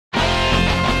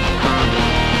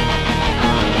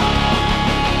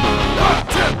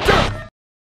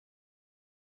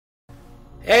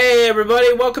Hey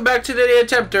everybody, welcome back to the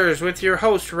Attempters with your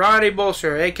host Ronnie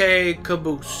Bolser, aka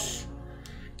Caboose.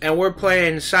 And we're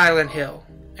playing Silent Hill.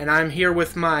 And I'm here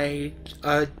with my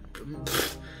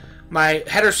my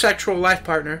heterosexual life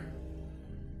partner,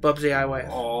 Bubbzy IYF.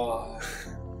 Oh.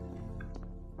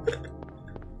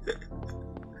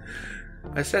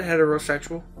 I said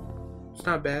heterosexual. It's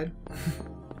not bad.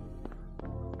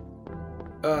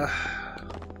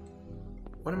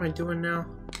 What am I doing now?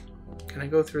 Can I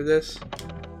go through this?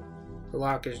 The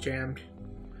lock is jammed.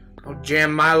 I'll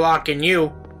jam my lock in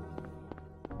you.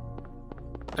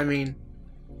 I mean...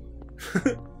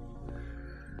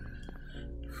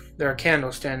 there are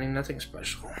candles standing, nothing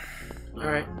special.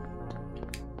 Alright.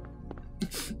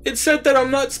 It said that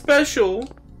I'm not special! I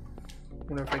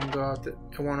wonder if I can go out the...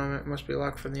 One of it must be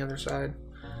locked from the other side.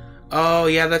 Oh,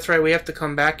 yeah, that's right. We have to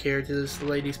come back here to this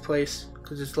lady's place.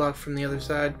 Because it's locked from the other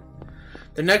side.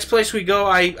 The next place we go,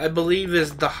 I believe,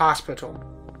 is the hospital.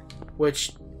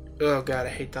 Which, oh god, I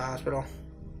hate the hospital.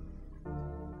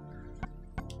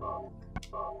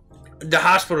 The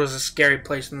hospital is a scary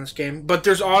place in this game. But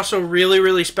there's also really,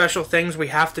 really special things we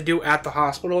have to do at the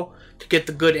hospital to get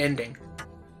the good ending.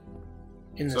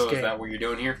 In this game. So is that what you're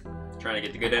doing here? Trying to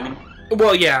get the good ending?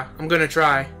 Well, yeah, I'm gonna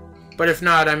try. But if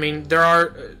not, I mean, there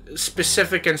are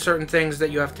specific and certain things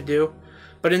that you have to do.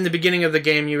 But in the beginning of the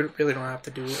game, you really don't have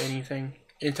to do anything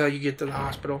until you get to the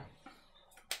hospital.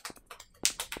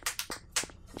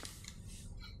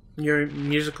 You're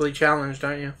musically challenged,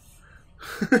 aren't you?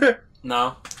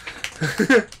 No.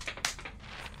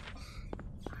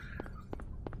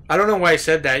 I don't know why I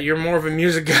said that. You're more of a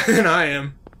music guy than I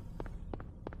am.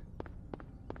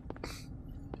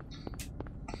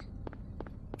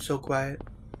 So quiet.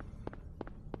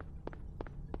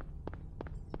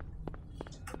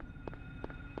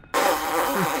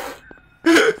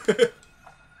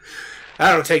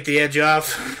 That'll take the edge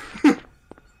off.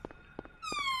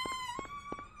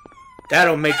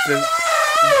 That'll make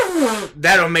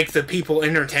the people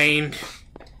entertained.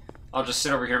 I'll just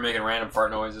sit over here making random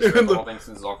fart noises for the whole thing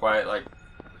since it's all quiet, like...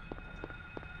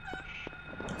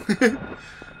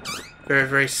 Very,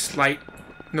 very slight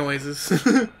noises.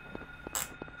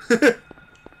 I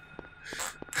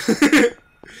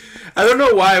don't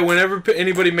know why whenever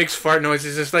anybody makes fart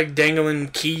noises, it's like dangling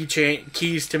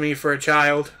keys to me for a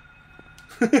child.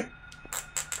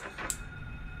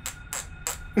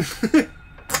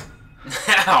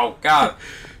 Ow, God.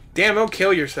 Damn, don't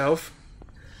kill yourself.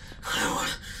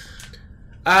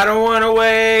 I don't want to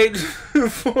wait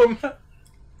for my...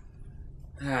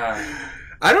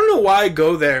 I don't know why I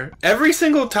go there. Every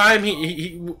single time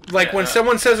when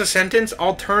someone says a sentence,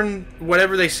 I'll turn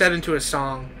whatever they said into a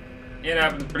song. It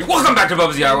happened pretty... Welcome back to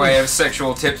Bubbzy, our way of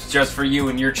sexual tips just for you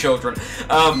and your children.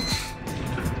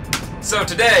 So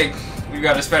today, we've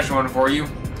got a special one for you.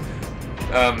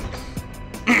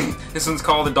 This one's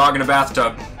called The Dog in a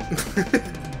Bathtub.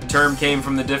 The term came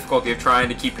from the difficulty of trying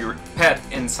to keep your pet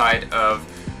inside of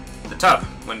the tub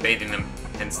when bathing them.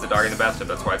 Hence the dog in the bathtub.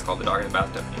 That's why it's called the dog in the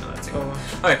bathtub. You know, that's it. Oh,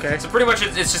 okay. So pretty much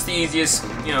it's just the easiest,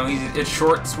 you know, it's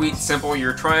short, sweet, simple.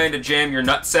 You're trying to jam your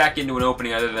nutsack into an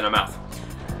opening other than a mouth.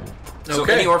 So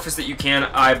any orifice that you can,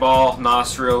 eyeball,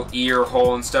 nostril, ear,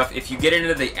 hole, and stuff, if you get it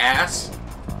into the ass,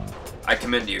 I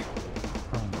commend you.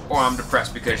 Or I'm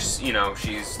depressed because, you know,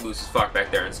 she's loose as fuck back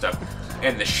there and stuff.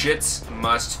 And the shits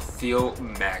must feel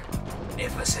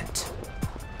magnificent.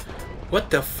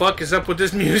 What the fuck is up with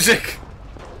this music?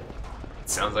 It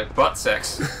sounds like butt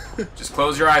sex. Just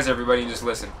close your eyes, everybody, and just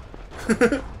listen.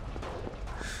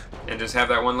 And just have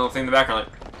that one little thing in the background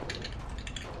like...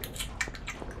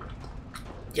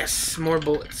 Yes, more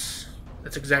bullets.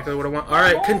 That's exactly what I want.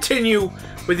 Alright, continue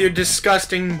with your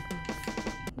disgusting...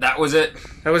 That was it.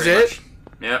 That was it? Much.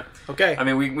 Yep. Okay. I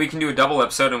mean, we can do a double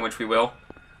episode in which we will.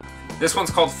 This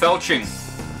one's called Felching.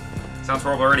 Sounds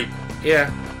horrible already.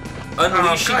 Yeah.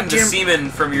 Unleashing the semen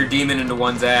from your demon into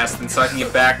one's ass, then sucking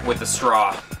it back with a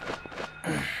straw.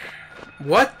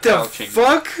 What the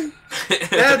fuck?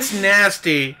 That's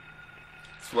nasty.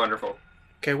 It's wonderful.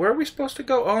 Okay, where are we supposed to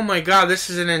go? Oh my god, this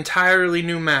is an entirely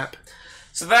new map.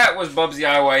 So that was Bubbzy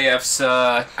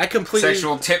IYF's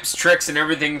sexual tips, tricks, and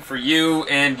everything for you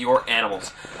and your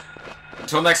animals.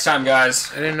 Until next time,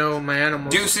 guys. I didn't know my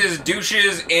animals. Deuces,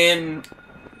 douches, and...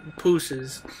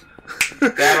 Pooses.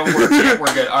 That'll work. Yeah,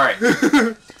 we're good. Alright.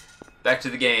 Back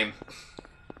to the game.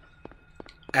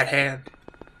 At hand.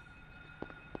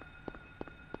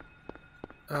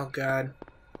 Oh god.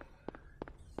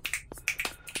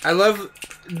 I love...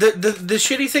 The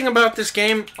shitty thing about this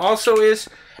game also is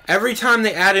every time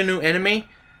they add a new enemy,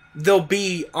 they'll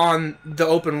be on the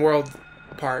open world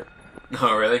part.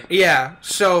 Oh, really? Yeah,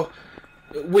 so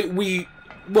we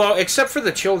Well, except for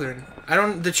the children.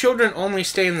 The children only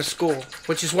stay in the school,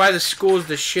 which is why the school is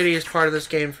the shittiest part of this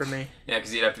game for me. Yeah,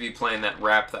 because you'd have to be playing that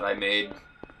rap that I made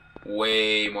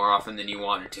way more often than you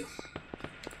wanted to.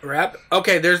 Rap?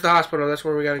 Okay, there's the hospital. That's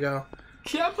where we gotta go.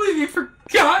 Can't believe you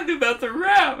forgot about the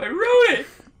rap. I wrote it.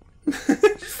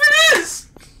 Just for this.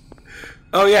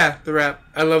 Oh yeah, the rap.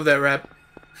 I love that rap.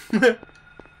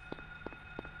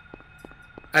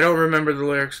 I don't remember the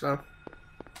lyrics though.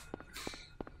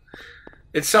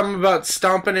 It's something about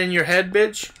stomping in your head,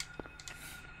 bitch.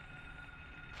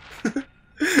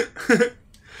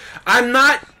 I'm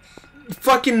not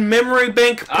fucking memory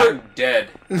bank. I'm dead.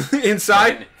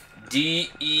 Inside?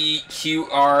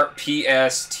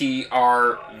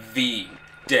 DEQRPSTRV.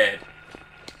 Dead.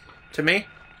 To me?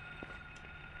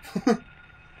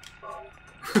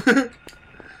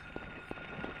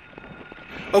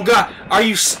 Oh god, are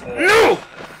you no!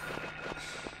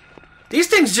 These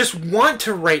things just want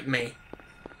to rape me.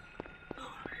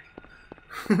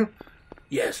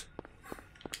 Yes.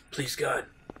 Please, God.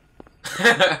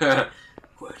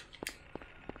 What?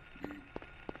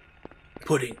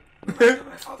 Pudding. My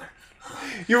father.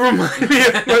 You remind me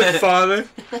of my father.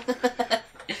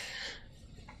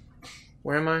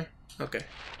 Where am I? Okay.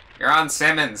 You're on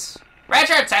Simmons.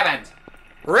 Richard Simmons!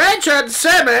 Richard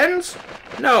Simmons?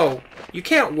 No, you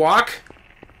can't walk.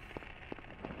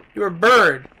 You're a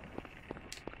bird.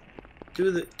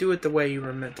 Do it the way you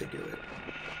were meant to do it.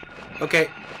 Okay,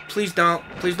 please don't.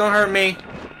 Please don't hurt me.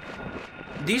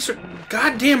 These are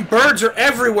goddamn birds are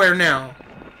everywhere now.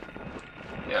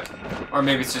 Yeah. Or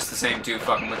maybe it's just the same two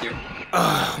fucking with you.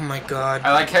 Oh my god.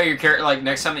 I like how your character, like,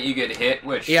 next time that you get hit,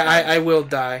 which... Yeah, I will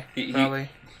die, probably.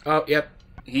 Oh, yep.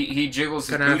 He jiggles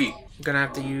his booty. I'm gonna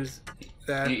have to use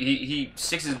that. He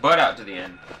sticks his butt out to the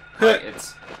end. Like,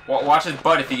 it's... Watch his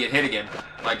butt if you get hit again.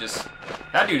 Like, just...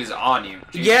 That dude is on you.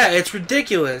 Jesus. Yeah, it's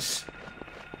ridiculous.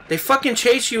 They fucking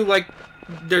chase you like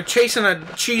they're chasing a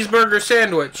cheeseburger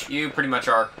sandwich. You pretty much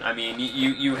are. I mean,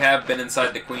 you have been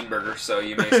inside the Queen Burger, so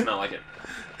you may smell like it.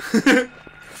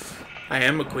 I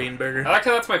am a Queen Burger. I like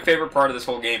how that's my favorite part of this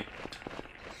whole game.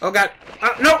 Oh god.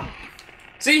 No!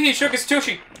 See, he shook his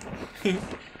tushy.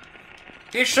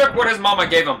 He shook what his mama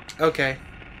gave him. Okay.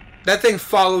 That thing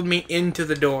followed me into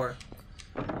the door.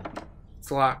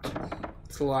 It's locked.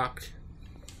 It's locked.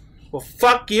 Well,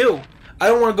 fuck you. I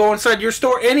don't want to go inside your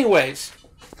store anyways.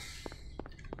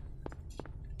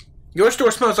 Your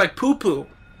store smells like poo-poo.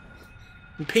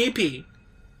 And pee-pee.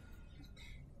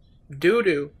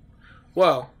 Doo-doo.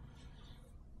 Whoa.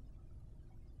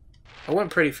 I went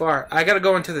pretty far. I gotta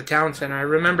go into the town center. I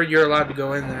remember you're allowed to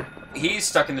go in there. He's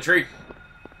stuck in the tree.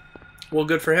 Well,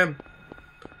 good for him.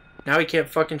 Now he can't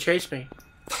fucking chase me.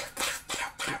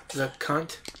 The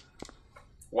cunt.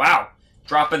 Wow.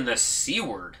 Dropping the C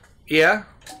word. Yeah.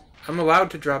 I'm allowed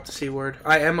to drop the C word.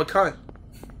 I am a cunt.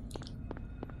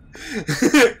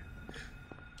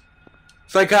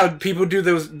 It's like how people do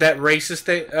that racist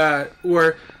thing,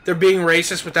 where they're being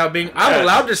racist without being... I'm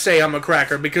allowed to say I'm a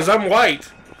cracker because I'm white.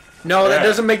 No, that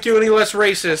doesn't make you any less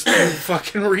racist, you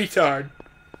fucking retard.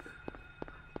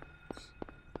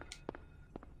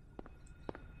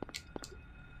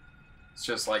 It's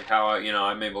just like how,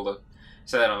 I'm able to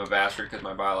say that I'm a bastard because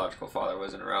my biological father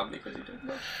wasn't around because he didn't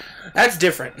know. That's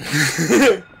different.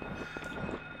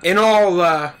 In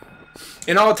all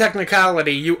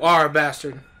technicality, you are a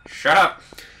bastard. Shut up.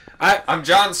 I'm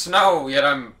Jon Snow, yet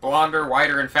I'm blonder,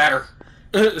 whiter, and fatter.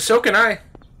 So can I.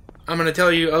 I'm going to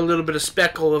tell you a little bit of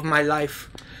speckle of my life.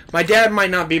 My dad might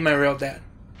not be my real dad.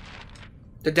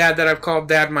 The dad that I've called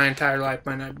dad my entire life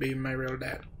might not be my real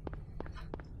dad.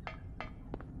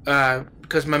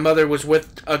 Because my mother was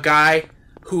with a guy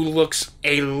who looks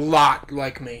a lot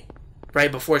like me.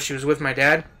 Right before she was with my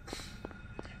dad.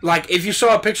 Like, if you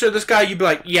saw a picture of this guy, you'd be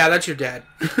like, yeah, that's your dad.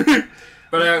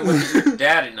 But I look at your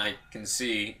dad and I can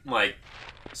see, like,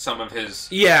 some of his...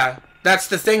 Yeah, that's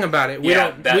the thing about it. We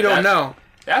don't know.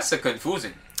 That's the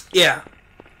confusing. Yeah.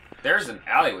 There's an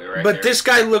alleyway right there. But this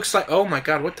guy looks like... Oh my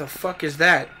god, what the fuck is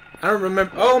that? I don't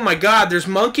remember... Oh my god, there's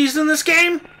monkeys in this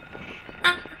game?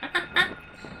 I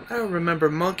don't remember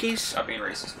monkeys. Stop being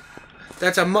racist.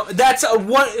 That's a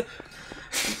what?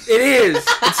 It is.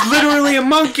 It's literally a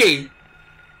monkey.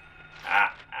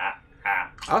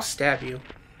 I'll stab you.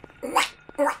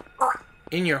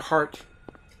 In your heart.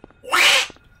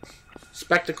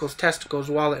 Spectacles, testicles,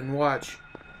 wallet, and watch.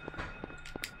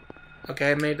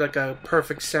 Okay, I made like a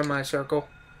perfect semicircle.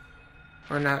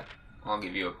 Or not. I'll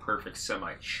give you a perfect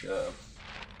semi-shove.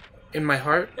 In my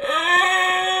heart?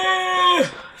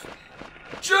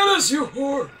 Janice, you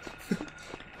whore!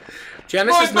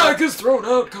 Janice my is not... back is thrown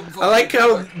out, come I like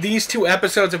how these 2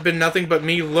 episodes have been nothing but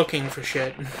me looking for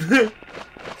shit.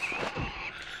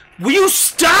 Will you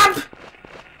stop?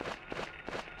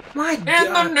 My God.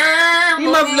 In the name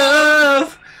of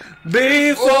love,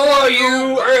 before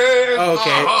you.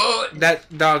 Okay, that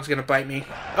dog's gonna bite me.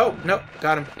 Oh no,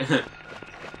 got him.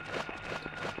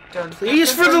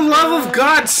 Please, for the love of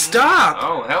God, stop!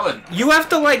 Oh, Helen. You have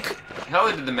to like.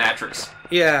 Helen did the Matrix.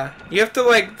 Yeah, you have to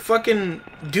like fucking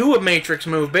do a Matrix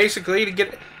move basically to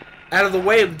get out of the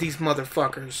way of these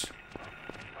motherfuckers.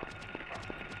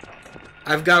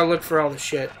 I've got to look for all the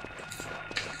shit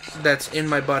that's in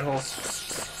my butthole.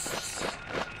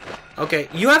 Okay,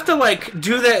 you have to, like,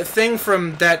 do that thing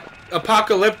from that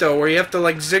Apocalypto where you have to,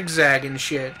 like, zigzag and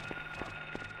shit.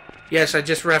 Yes, I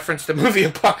just referenced the movie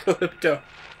Apocalypto.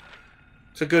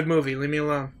 It's a good movie. Leave me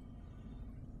alone.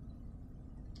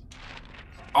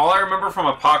 All I remember from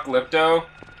Apocalypto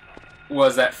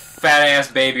was that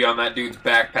fat-ass baby on that dude's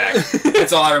backpack.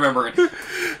 That's all I remember.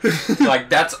 Like,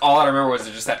 that's all I remember was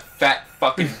just that fat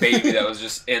fucking baby that was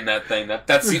just in that thing.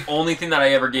 That's the only thing that I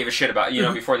ever gave a shit about, you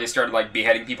know, before they started, like,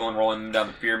 beheading people and rolling them down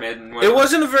the pyramid and whatever. It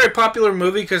wasn't a very popular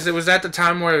movie because it was at the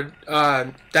time where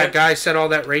that guy said all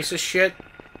that racist shit.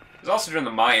 It was also during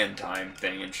the Mayan time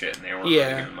thing and shit, and they weren't really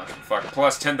giving much of a fuck.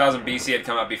 Plus, 10,000 BC had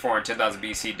come out before, and 10,000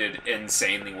 BC did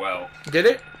insanely well. Did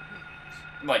it?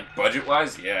 Like,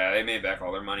 budget-wise? Yeah, they made back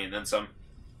all their money and then some.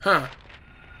 Huh.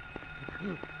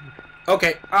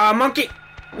 Okay. Monkey!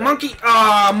 Monkey!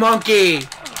 Monkey!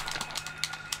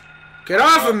 Get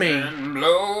off of me!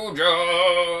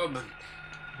 Blowjob!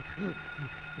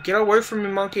 Get away from me,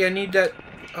 monkey. I need that...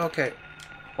 Okay.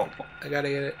 I gotta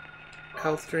get it.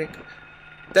 Health drink.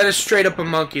 That is straight up a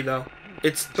monkey, though.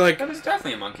 It's like... That is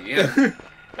definitely a monkey, yeah.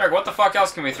 Eric, what the fuck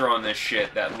else can we throw in this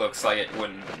shit that looks like it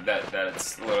wouldn't... That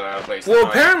it's a little out of place? Well,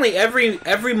 apparently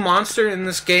every monster in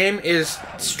this game is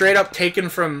straight up taken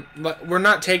from... We're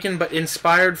not taken, but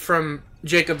inspired from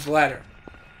Jacob's Ladder.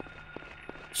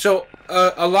 So,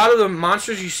 a lot of the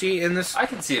monsters you see in this... I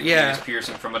can see a penis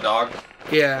piercing from a dog.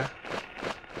 Yeah.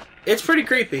 It's pretty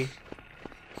creepy.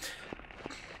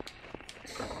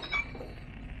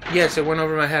 Yes, it went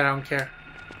over my head. I don't care.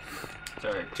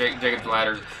 Sorry, Jacob's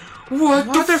Ladder.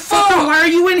 What the fuck? Why are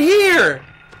you in here?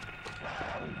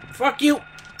 Fuck you.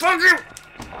 Fuck you.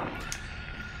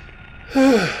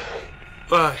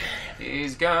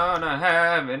 He's gonna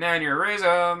have an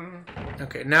aneurysm.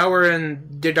 Okay, now we're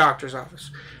in the doctor's office.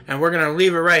 And we're gonna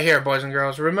leave it right here, boys and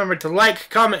girls. Remember to like,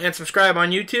 comment, and subscribe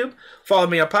on YouTube. Follow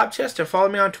me on Popchest and follow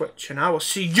me on Twitch. And I will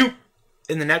see you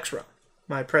in the next row.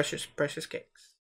 My precious, precious cake.